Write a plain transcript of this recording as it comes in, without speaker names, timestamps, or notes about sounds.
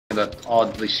that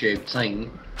oddly shaped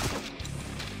thing.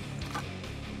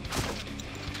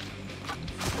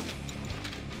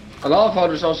 A lot of how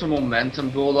there's also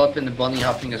momentum build up in the bunny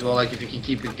hopping as well, like if you can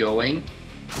keep it going.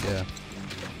 Yeah.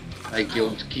 Like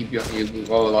you'll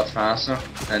go a lot faster,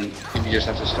 and you just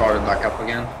have to start it back up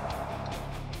again.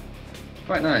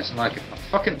 Quite nice, I like it. A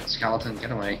fucking skeleton,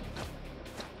 get away.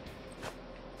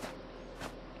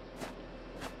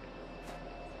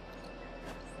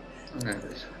 There it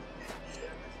is.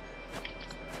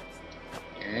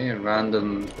 Okay,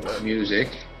 random music.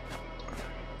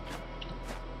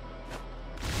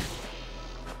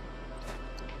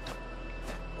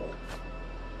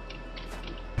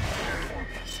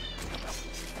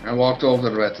 I walked over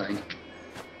the red thing.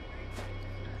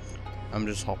 I'm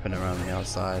just hopping around the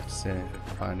outside, seeing if I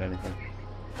can find anything.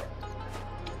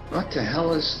 What the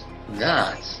hell is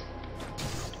that?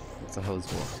 What's the hose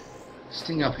for? This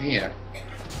thing up here.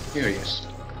 Curious.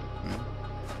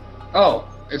 Oh,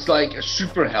 it's like a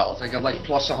super health. I got like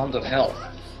plus 100 health.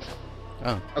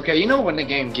 Oh. Okay, you know when the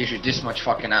game gives you this much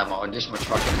fucking ammo and this much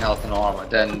fucking health and armor,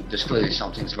 then there's clearly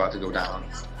something's about to go down.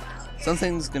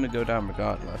 Something's gonna go down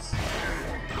regardless.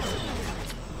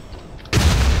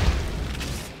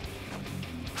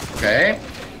 Okay.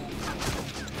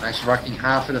 Nice wrecking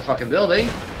half of the fucking building.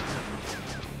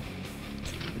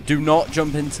 Do not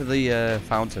jump into the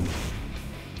fountain.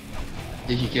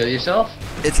 Did you kill yourself?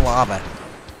 It's lava.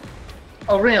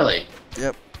 Oh, really?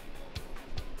 Yep.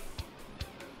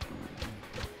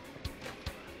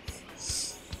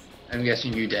 I'm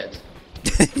guessing you dead.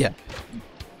 Yeah.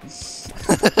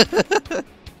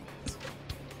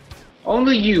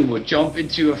 Only you would jump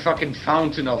into a fucking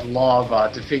fountain of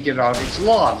lava to figure out it's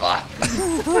lava.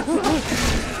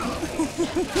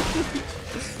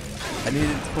 I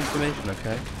needed confirmation,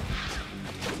 okay?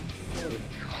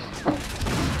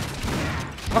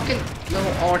 Fucking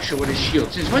little archer with a shield.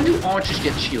 Since when do archers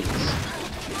get shields?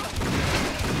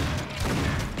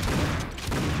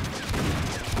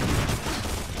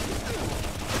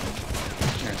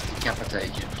 Let's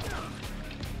decapitate you.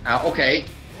 Okay.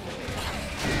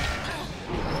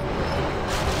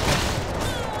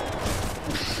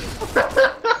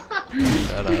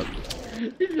 Shut up.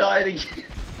 He died again.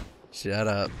 Shut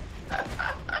up.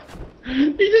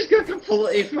 He just got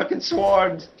completely fucking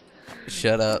swarmed.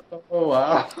 Shut up. Oh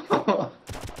wow.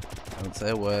 Don't say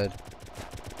a word.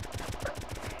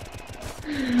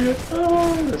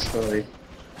 Oh, that's funny.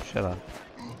 Shut up.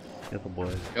 Get the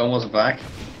boys. You almost back.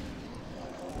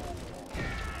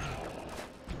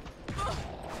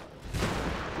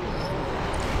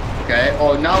 Okay,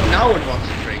 oh now it wants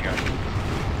to trigger.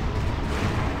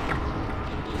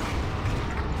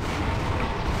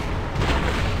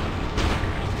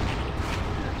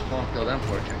 Won't kill them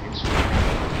for a change.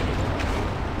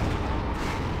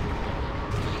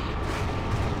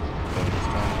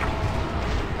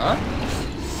 Huh?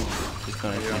 Just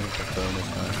gonna change the bonus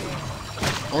time.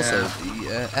 Also,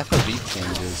 the FOV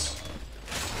changes.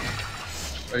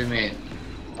 What do you mean?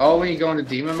 Oh, when you go into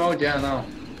demon mode? Yeah, no.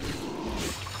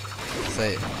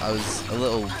 Say, I was a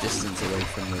little distance away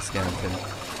from the skeleton.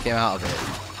 Came out of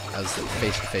it. I was like,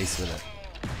 face to face with it.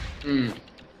 Hmm.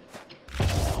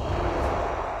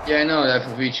 Yeah, I know, the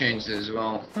FOV changed it as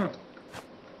well. Huh.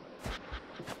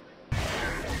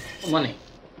 More money.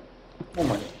 More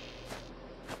money.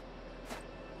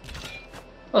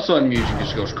 That's why the music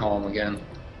just goes calm again.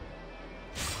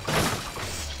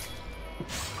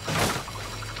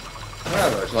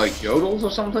 Whatever, it's like yodels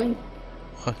or something?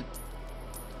 What?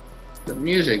 The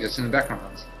music that's in the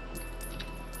background.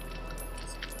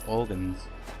 Organs.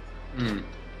 Hmm.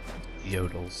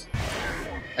 Yodels.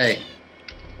 Hey.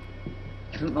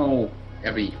 I don't know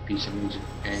every piece of music,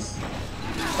 okay?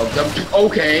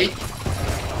 Okay!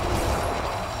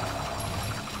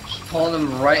 Just pulling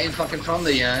them right in fucking front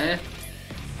of you, eh?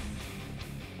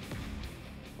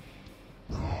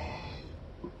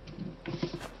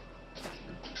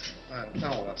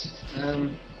 Now what?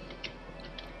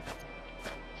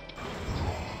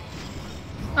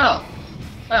 Oh!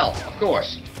 Well, of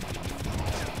course.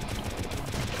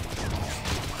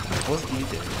 What do you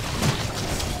do?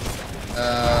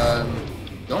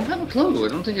 Don't have a clue. I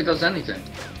don't think it does anything.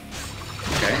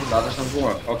 Okay, ladders don't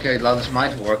work. Okay, ladders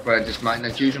might work, but I just might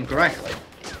not use them correctly.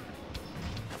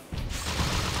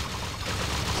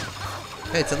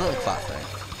 Hey, it's a little fat thing.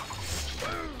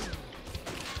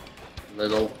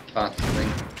 Little fat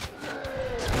thing.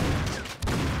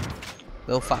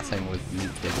 Little fat thing with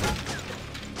meat bacon.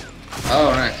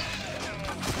 Oh, right.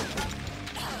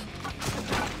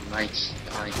 Nice.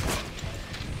 Nice.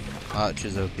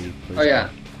 Archer's OP, please. Oh yeah,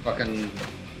 fucking...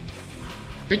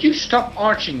 Could you stop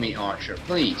arching me, Archer,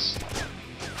 please?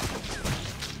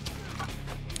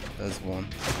 There's one.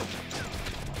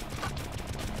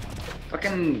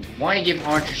 Fucking, why give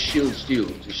archers shields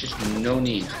duels? There's just no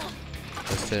need.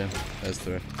 There's two. There's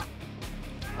three.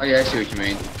 Oh yeah, I see what you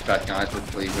mean. Fat guys with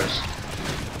cleavers.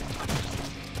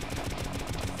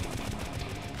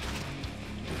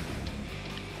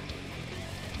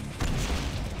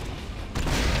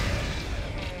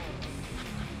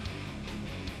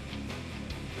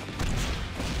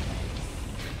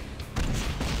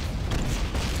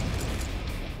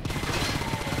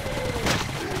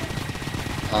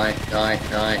 Die, die,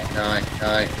 die, die,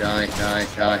 die, die, die,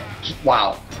 die.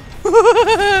 Wow.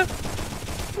 I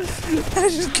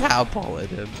just catapulted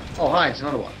him. Oh hi, it's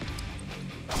another one.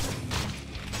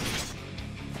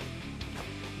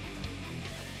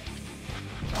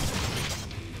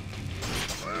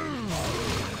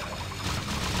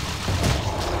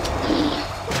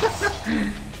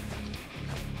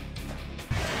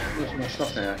 There's more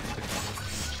stuff there.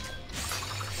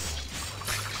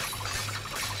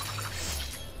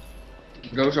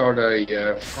 Those are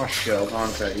the frost shells,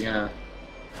 aren't they? Yeah.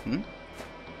 Hmm?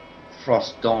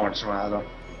 Frost darts, rather.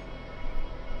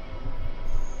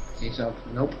 These up?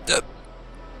 Nope.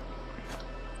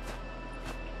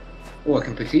 Oh, I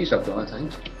can pick these up though, I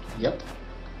think. Yep.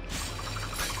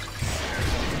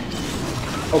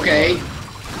 Okay.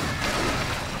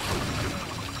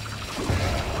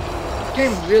 The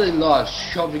game really loves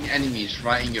shoving enemies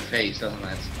right in your face, doesn't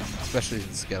it? Especially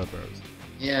the Skeletons.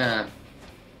 Yeah.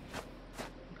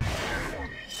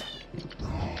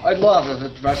 I'd love if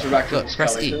it resurrected Look, the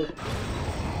press skeleton. E.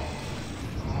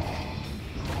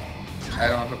 I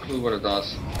don't have a clue what it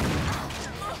does.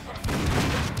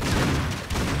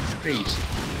 Please.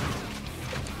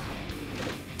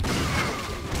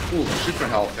 Ooh, super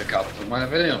health pickup.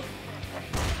 Mind if I do?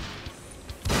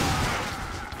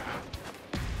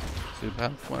 Super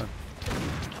health? Where?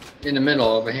 In the middle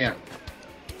over here.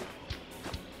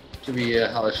 Should be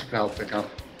how a super health pickup.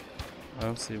 I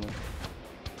don't see one.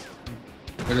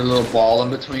 With a little ball in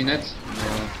between it.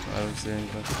 No, I don't see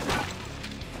anything.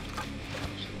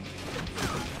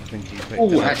 I think you picked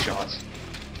Ooh, it up. headshots.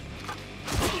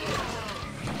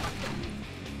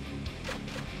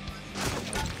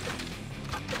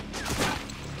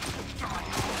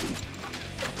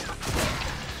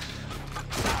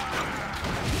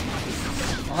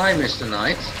 Hi, Mr.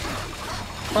 Knight.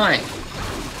 Hi.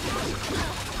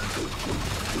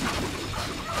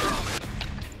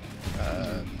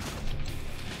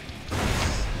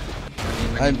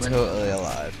 I'm totally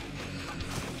alive.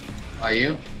 Are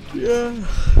you? Yeah.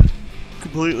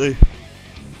 Completely.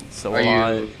 So Are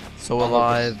alive. you So on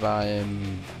alive, I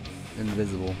am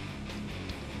invisible.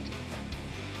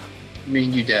 I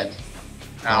mean, you dead.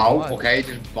 I'm Ow, alive. okay,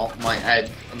 just bumped my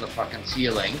head on the fucking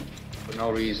ceiling for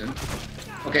no reason.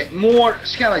 Okay, more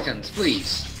skeletons,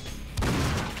 please.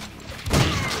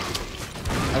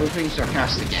 I was being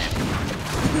sarcastic again.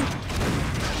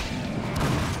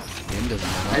 Game doesn't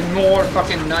matter. And more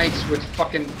fucking knights with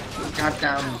fucking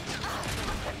goddamn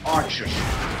archers.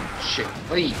 Shit,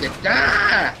 please.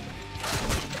 Ah!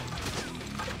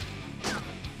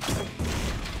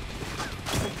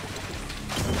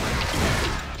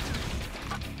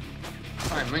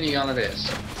 Fine, minigun it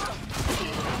is.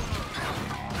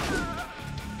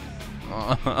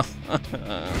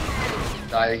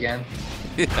 Die again.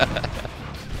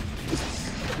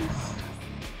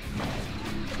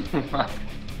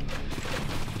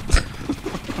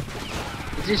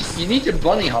 Just, you need to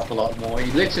bunny hop a lot more.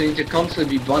 You literally need to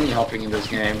constantly be bunny hopping in this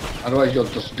game, otherwise you'll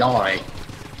just die.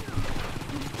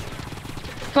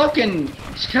 Fucking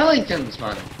skeletons,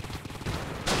 man.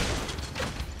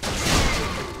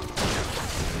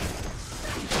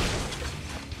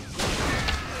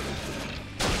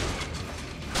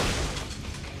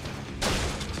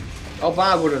 How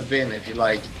bad would it have been if you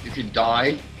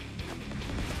die,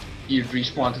 you'd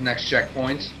respawn to the next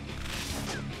checkpoint?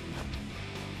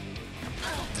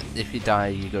 If you die,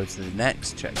 you go to the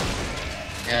next checkpoint.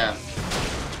 Yeah.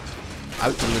 I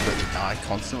would deliberately die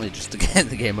constantly just to get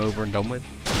the game over and done with.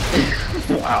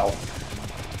 Wow.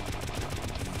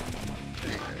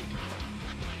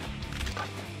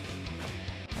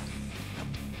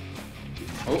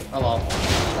 Oh, hello.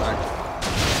 Hi.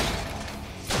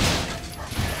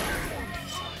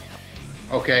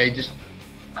 Okay, just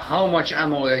how much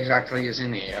ammo exactly is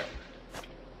in here?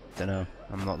 Dunno,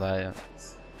 I'm not there yet.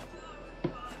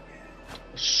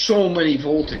 So many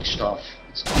voltage stuff.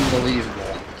 It's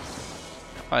unbelievable.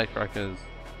 Firecrackers.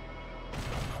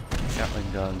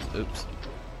 Gatling guns. Oops.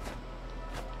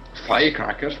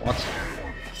 Firecrackers? What?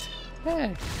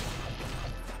 Hey.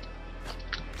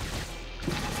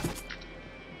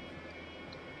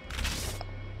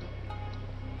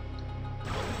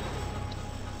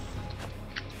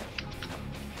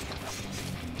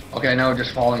 Okay, now we're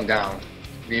just falling down.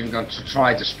 We're even going to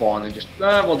try to spawn and just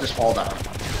we'll just fall down.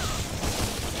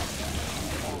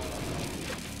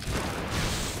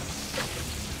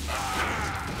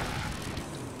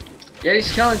 Yeah, these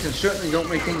skeletons certainly don't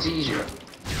make things easier.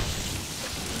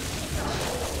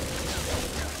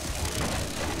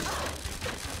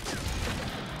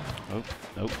 Oh,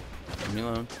 nope. Leave me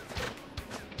alone.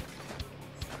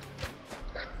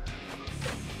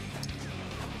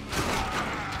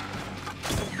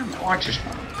 Damn archers.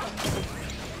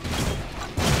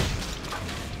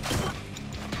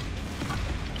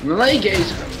 Melee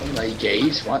guys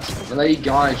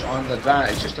aren't that bad.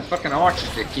 It's just the fucking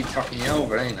archers that keep fucking you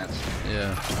over, ain't it?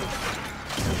 Yeah.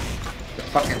 The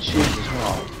fucking shield as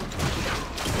well.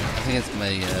 I think it's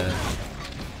my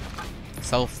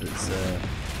self that's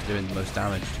doing the most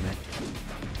damage to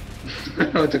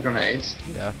me. With the grenades.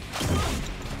 Yeah.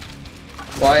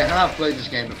 Well, I have played this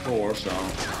game before, so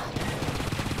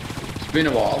it's been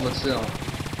a while, but still.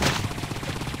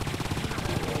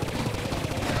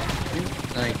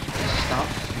 Like, stop.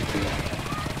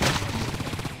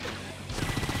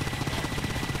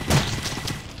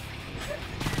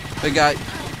 Big guy.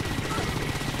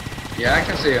 Yeah, I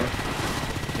can see him.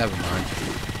 Never mind.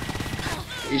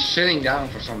 He's sitting down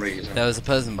for some reason. There was a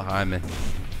person behind me.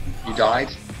 You died?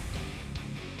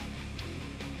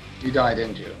 You died,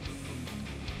 didn't you?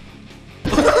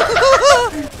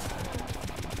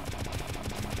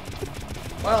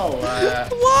 Well,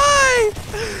 Why?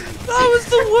 That was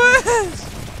the worst!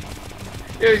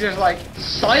 it was just like,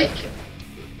 psych!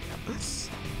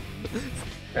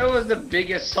 That was the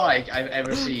biggest psych I've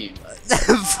ever seen.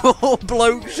 4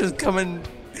 blokes just come and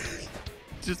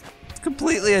just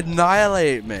completely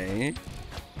annihilate me.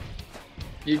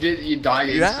 You died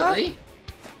instantly?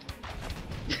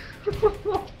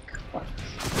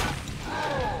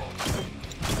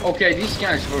 Okay, these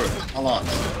guys hurt a lot.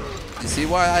 You see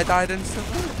why I died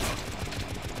instantly?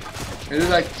 They do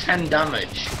like 10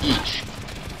 damage each.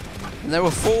 And there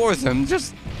were 4 of them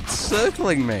just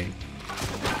circling me.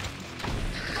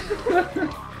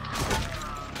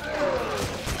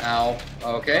 Ow.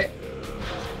 Okay.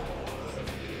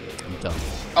 I'm done.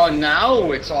 Oh,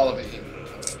 now it's all of it.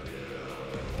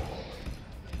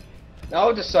 Now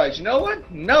it decides, you know what?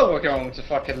 No, we're going to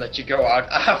fucking let you go out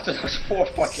after those 4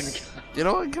 fucking guys. You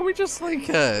know what? Can we just like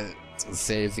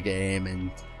save the game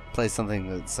and play something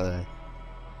that's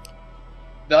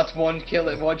Not one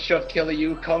shot killing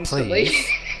you constantly.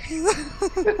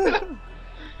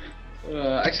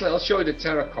 Actually, I'll show you the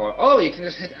tarot card. Oh, you can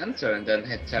just hit enter and then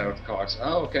hit tarot cards.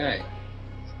 Oh, okay.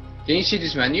 Can you see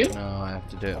this menu? No, I have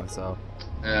to do it myself.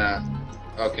 Yeah.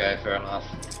 Okay, fair enough.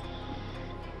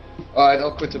 Alright,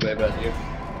 I'll quit the menu.